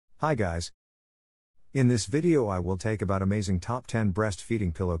Hi guys. In this video I will take about amazing top 10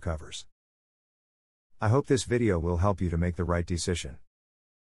 breastfeeding pillow covers. I hope this video will help you to make the right decision.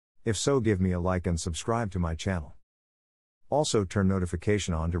 If so, give me a like and subscribe to my channel. Also turn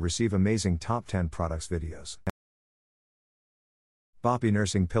notification on to receive amazing top 10 products videos. Boppy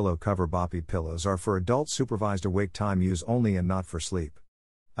Nursing Pillow Cover. Boppy pillows are for adult supervised awake time use only and not for sleep.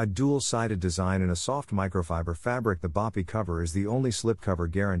 A dual-sided design in a soft microfiber fabric, the Boppy cover is the only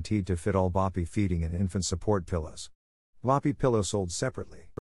slipcover guaranteed to fit all Boppy feeding and infant support pillows. Boppy pillow sold separately.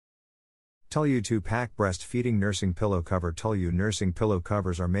 TILLYOU 2-pack breastfeeding nursing pillow cover. TILLYOU nursing pillow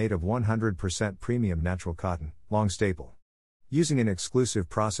covers are made of 100% premium natural cotton, long staple. Using an exclusive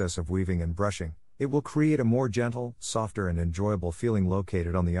process of weaving and brushing, it will create a more gentle, softer and enjoyable feeling.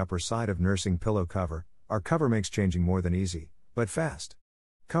 Located on the upper side of nursing pillow cover, our cover makes changing more than easy, but fast.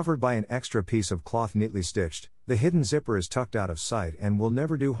 Covered by an extra piece of cloth neatly stitched, the hidden zipper is tucked out of sight and will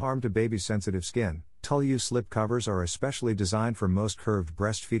never do harm to baby's sensitive skin. TILLYOU slip covers are especially designed for most curved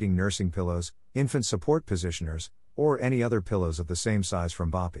breastfeeding nursing pillows, infant support positioners, or any other pillows of the same size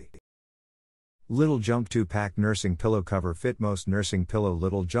from Boppy. Little Jump 2-pack nursing pillow cover. Fit most nursing pillow.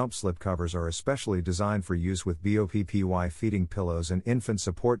 Little Jump slip covers are especially designed for use with Boppy feeding pillows and infant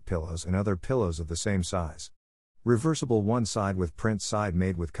support pillows and other pillows of the same size. Reversible, one side with print, side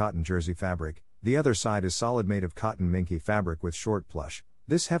made with cotton jersey fabric, the other side is solid made of cotton Minky fabric with short plush.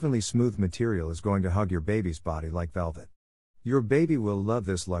 This heavenly smooth material is going to hug your baby's body like velvet. Your baby will love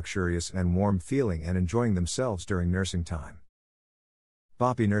this luxurious and warm feeling and enjoying themselves during nursing time.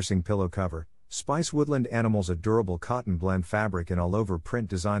 Boppy Nursing Pillow Cover. Spice Woodland Animals. A durable cotton blend fabric in all over print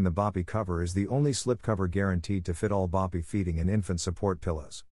design. The Boppy cover is the only slipcover guaranteed to fit all Boppy feeding and infant support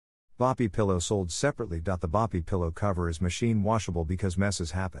pillows. Boppy pillow sold separately. The Boppy pillow cover is machine washable because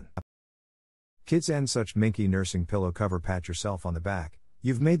messes happen. Kids and such. Minky nursing pillow cover. Pat yourself on the back.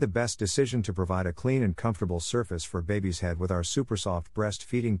 You've made the best decision to provide a clean and comfortable surface for baby's head with our super soft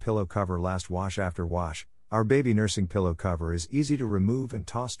breastfeeding pillow cover. Last wash after wash. Our baby nursing pillow cover is easy to remove and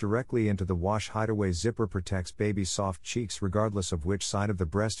toss directly into the wash. Hideaway zipper protects baby's soft cheeks regardless of which side of the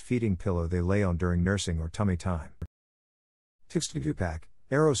breastfeeding pillow they lay on during nursing or tummy time. 2-pack.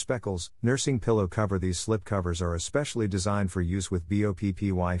 Arrow Speckles nursing pillow cover. These slip covers are especially designed for use with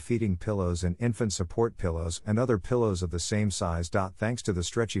Boppy feeding pillows and infant support pillows and other pillows of the same size. Thanks to the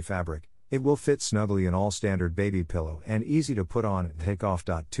stretchy fabric, it will fit snugly in all standard baby pillow and easy to put on and take off.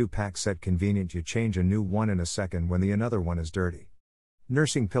 2-pack set. Convenient, you change a new one in a second when the another one is dirty.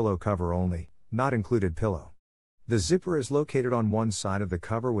 Nursing pillow cover only, not included pillow. The zipper is located on one side of the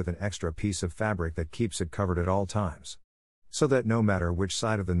cover with an extra piece of fabric that keeps it covered at all times. So that no matter which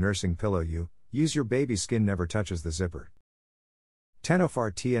side of the nursing pillow you use, your baby's skin never touches the zipper.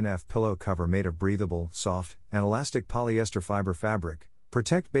 10FR TNF pillow cover. Made of breathable, soft, and elastic polyester fiber fabric.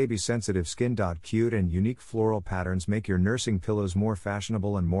 Protect baby's sensitive skin. Cute and unique floral patterns make your nursing pillows more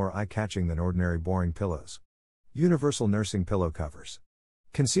fashionable and more eye-catching than ordinary boring pillows. Universal nursing pillow covers.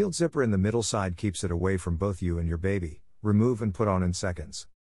 Concealed zipper in the middle side keeps it away from both you and your baby. Remove and put on in seconds.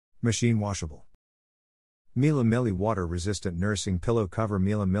 Machine washable. Mila Millie water-resistant nursing pillow cover.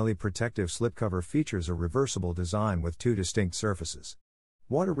 Mila Millie protective slipcover features a reversible design with two distinct surfaces.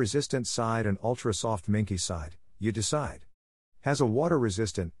 Water-resistant side and ultra-soft Minky side, you decide. Has a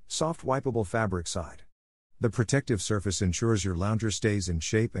water-resistant, soft wipeable fabric side. The protective surface ensures your lounger stays in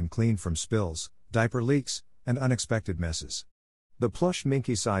shape and clean from spills, diaper leaks, and unexpected messes. The plush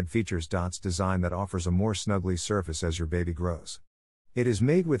Minky side features dots design that offers a more snuggly surface as your baby grows. It is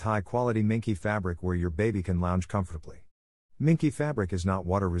made with high-quality Minky fabric where your baby can lounge comfortably. Minky fabric is not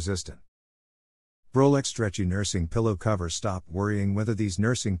water-resistant. BROLEX Stretchy nursing pillow cover. Stop worrying whether these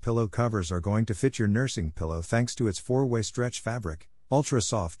nursing pillow covers are going to fit your nursing pillow thanks to its 4-way stretch fabric.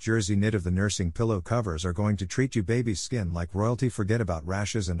 Ultra-soft jersey knit of the nursing pillow covers are going to treat your baby's skin like royalty. Forget about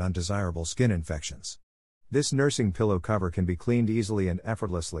rashes and undesirable skin infections. This nursing pillow cover can be cleaned easily and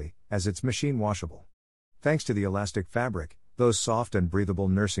effortlessly, as it's machine washable. Thanks to the elastic fabric, those soft and breathable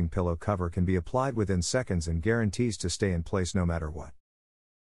nursing pillow cover can be applied within seconds and guarantees to stay in place no matter what.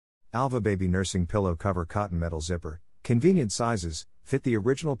 ALVABABY nursing pillow cover. Cotton metal zipper, convenient sizes, fit the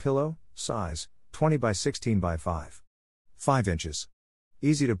original pillow, size, 20 by 16 by 5 inches.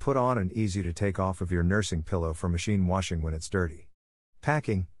 Easy to put on and easy to take off of your nursing pillow for machine washing when it's dirty.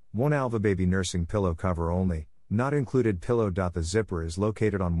 Packing, one ALVABABY nursing pillow cover only, not included pillow. The zipper is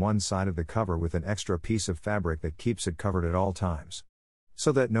located on one side of the cover with an extra piece of fabric that keeps it covered at all times.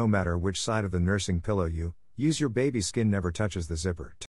 So that no matter which side of the nursing pillow you use, your baby's skin never touches the zipper.